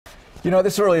You know,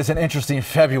 this really is an interesting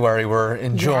February we're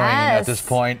enjoying at Yes. this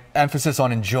point. Emphasis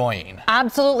on enjoying.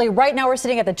 Absolutely. Right now we're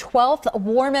sitting at the 12th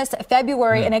warmest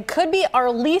February, and it could be our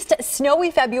least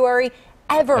snowy February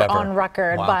ever on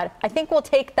record. Wow. But I think we'll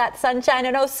take that sunshine.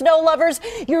 I know snow lovers,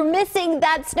 you're missing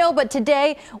that snow, but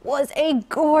today was a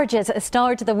gorgeous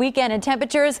start to the weekend, and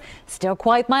temperatures still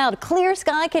quite mild. Clear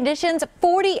sky conditions,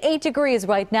 48 degrees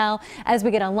right now as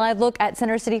we get a live look at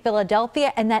Center City,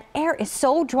 Philadelphia, and that air is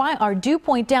so dry. Our dew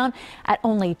point down at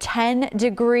only 10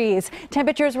 degrees.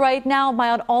 Temperatures right now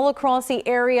mild all across the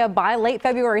area. By late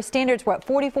February standards, we're at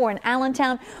 44 in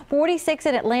Allentown, 46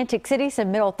 in Atlantic City,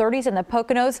 some middle 30s in the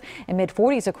Poconos, and mid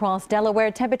 40s across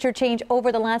Delaware. Temperature change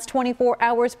over the last 24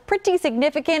 hours pretty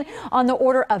significant, on the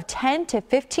order of 10 to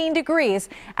 15 degrees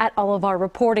at all of our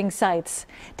reporting sites.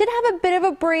 Did have a bit of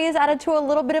a breeze added to a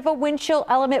little bit of a wind chill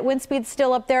element. Wind speed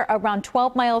still up there around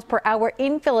 12 miles per hour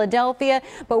in Philadelphia,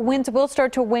 but winds will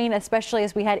start to wane, especially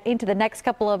as we head into the next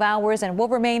couple of hours, and will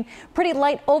remain pretty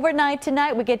light overnight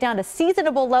tonight. We get down to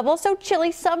seasonable levels, so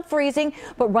chilly, sub freezing,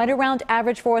 but right around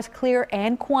average for us, clear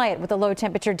and quiet, with a low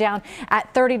temperature down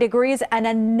at 30 degrees. And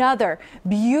another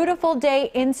beautiful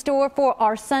day in store for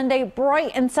our Sunday.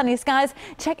 Bright and sunny skies.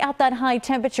 Check out that high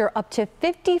temperature up to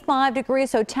 55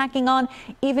 degrees. So tacking on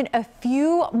even a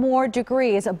few more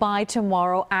degrees by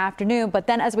tomorrow afternoon. But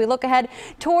then as we look ahead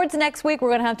towards next week, we're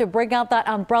going to have to bring out that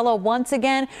umbrella once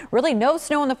again. Really no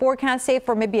snow in the forecast, save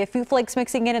for maybe a few flakes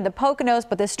mixing in the Poconos.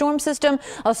 But the storm system,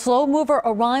 a slow mover,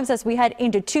 arrives as we head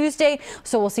into Tuesday.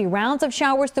 So we'll see rounds of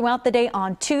showers throughout the day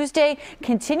on Tuesday,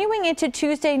 continuing into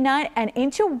Tuesday night and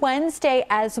into Wednesday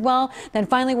as well. Then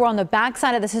finally, we're on the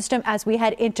backside of the system as we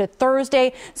head into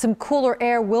Thursday. Some cooler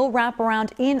air will wrap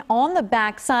around in on the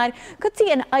backside. Could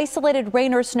see an isolated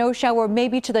rain or snow shower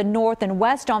maybe to the north and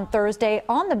west on Thursday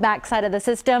on the backside of the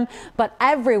system. But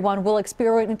everyone will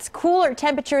experience cooler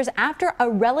temperatures after a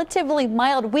relatively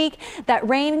mild week. That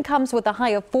rain comes with a high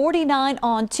of 49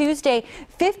 on Tuesday,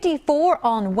 54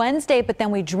 on Wednesday. But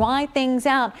then we dry things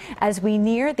out as we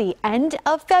near the end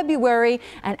of February,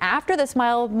 and after this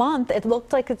mild month, it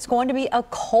looks like it's going to be a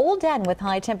cold end with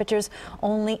high temperatures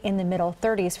only in the middle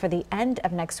 30s for the end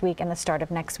of next week and the start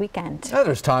of next weekend. Yeah,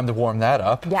 there's time to warm that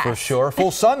up Yes. for sure.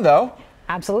 Full sun though.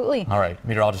 Absolutely. All right,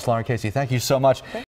 meteorologist Lauren Casey, thank you so much.